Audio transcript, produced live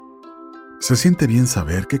Se siente bien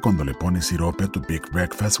saber que cuando le pones sirope a tu Big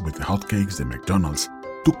Breakfast with the Hotcakes de McDonald's,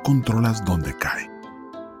 tú controlas dónde cae.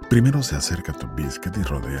 Primero se acerca a tu biscuit y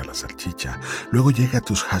rodea la salchicha, luego llega a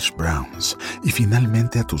tus hash browns y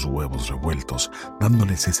finalmente a tus huevos revueltos,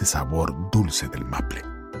 dándoles ese sabor dulce del maple.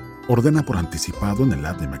 Ordena por anticipado en el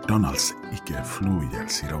app de McDonald's y que fluya el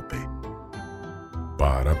sirope.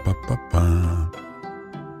 Pa.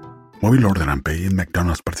 Móvil Order and Pay en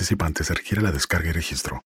McDonald's participantes se requiere la descarga y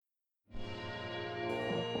registro.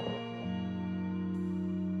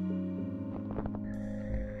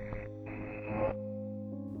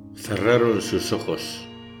 Cerraron sus ojos,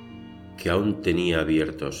 que aún tenía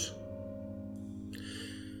abiertos.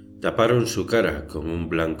 Taparon su cara con un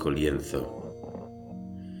blanco lienzo.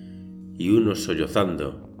 Y unos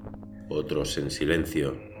sollozando, otros en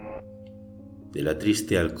silencio. De la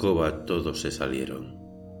triste alcoba todos se salieron.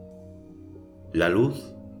 La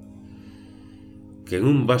luz, que en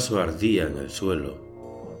un vaso ardía en el suelo,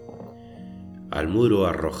 al muro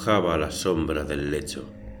arrojaba la sombra del lecho.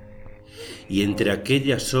 Y entre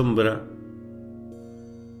aquella sombra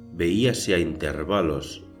veíase a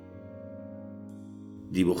intervalos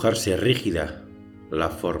dibujarse rígida la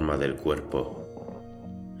forma del cuerpo.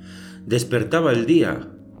 Despertaba el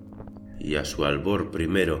día y a su albor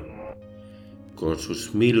primero, con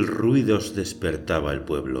sus 1000 ruidos despertaba el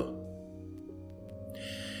pueblo.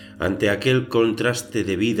 Ante aquel contraste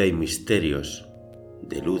de vida y misterios,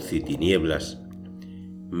 de luz y tinieblas,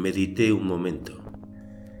 medité un momento.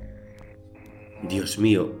 Dios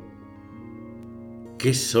mío,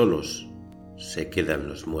 qué solos se quedan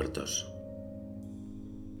los muertos.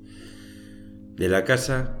 De la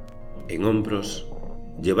casa, en hombros,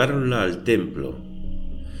 lleváronla al templo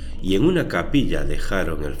y en una capilla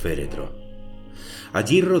dejaron el féretro.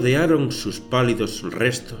 Allí rodearon sus pálidos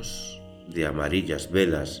restos de amarillas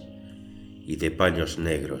velas y de paños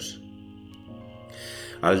negros.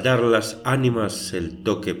 Al dar las ánimas el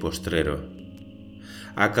toque postrero,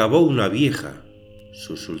 acabó una vieja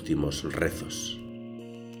sus últimos rezos.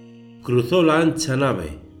 Cruzó la ancha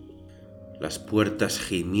nave, las puertas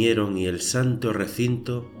gimieron y el santo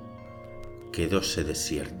recinto quedóse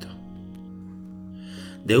desierto.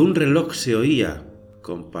 De un reloj se oía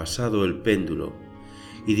compasado el péndulo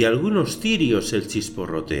y de algunos cirios el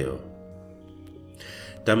chisporroteo.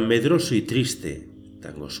 Tan medroso y triste,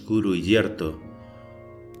 tan oscuro y yerto,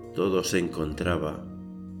 todo se encontraba,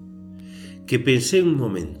 que pensé un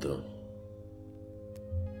momento: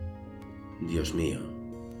 Dios mío,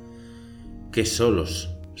 qué solos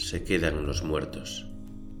se quedan los muertos.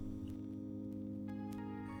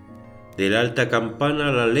 De la alta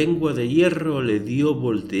campana la lengua de hierro le dio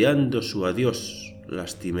volteando su adiós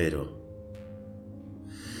lastimero.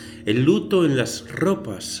 El luto en las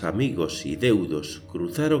ropas, amigos y deudos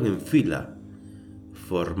cruzaron en fila,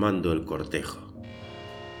 formando el cortejo.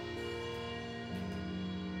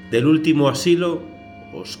 Del último asilo,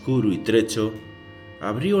 oscuro y trecho,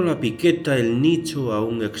 abrió la piqueta el nicho a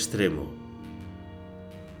un extremo.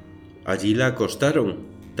 Allí la acostaron,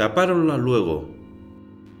 tapáronla luego,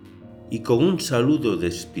 y con un saludo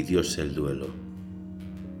despidióse el duelo.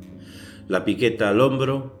 La piqueta al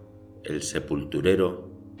hombro, el sepulturero,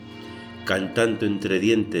 cantando entre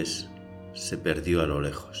dientes, se perdió a lo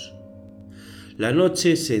lejos. La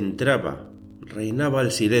noche se entraba, reinaba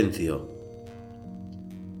el silencio.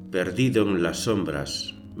 Perdido en las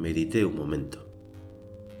sombras, medité un momento.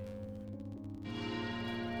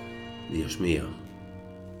 Dios mío,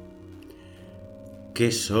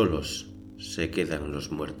 qué solos se quedan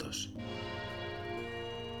los muertos.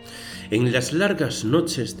 En las largas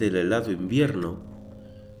noches del helado invierno,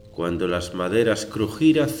 cuando las maderas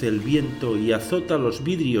crujir hace el viento y azota los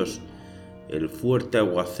vidrios el fuerte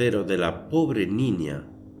aguacero de la pobre niña,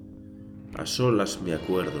 a solas me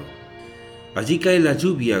acuerdo. Allí cae la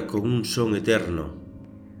lluvia con un son eterno,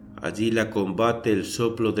 allí la combate el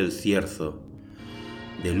soplo del cierzo,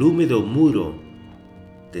 del húmedo muro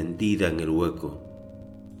tendida en el hueco.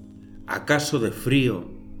 ¿Acaso de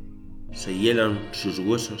frío se hielan sus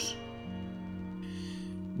huesos?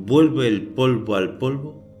 ¿Vuelve el polvo al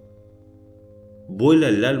polvo? ¿Vuela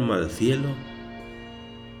el alma al cielo?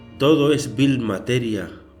 ¿Todo es vil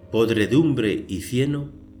materia, podredumbre y cieno?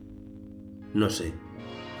 No sé,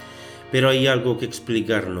 pero hay algo que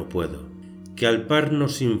explicar no puedo, que al par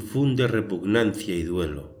nos infunde repugnancia y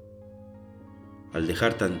duelo, al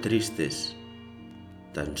dejar tan tristes,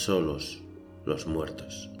 tan solos los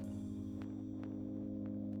muertos.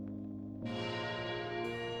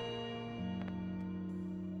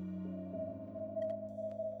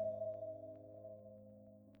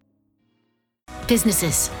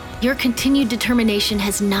 Businesses, your continued determination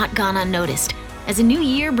has not gone unnoticed, As a new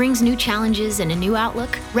year brings new challenges and a new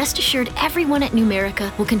outlook, rest assured everyone at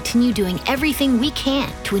Numerica will continue doing everything we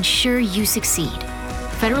can to ensure you succeed.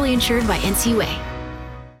 Federally insured by NCUA.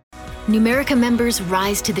 Numerica members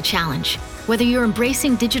rise to the challenge. Whether you're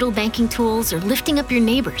embracing digital banking tools or lifting up your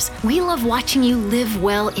neighbors, we love watching you live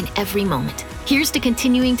well in every moment. Here's to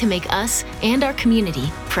continuing to make us and our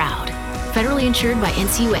community proud. Federally insured by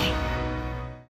NCUA.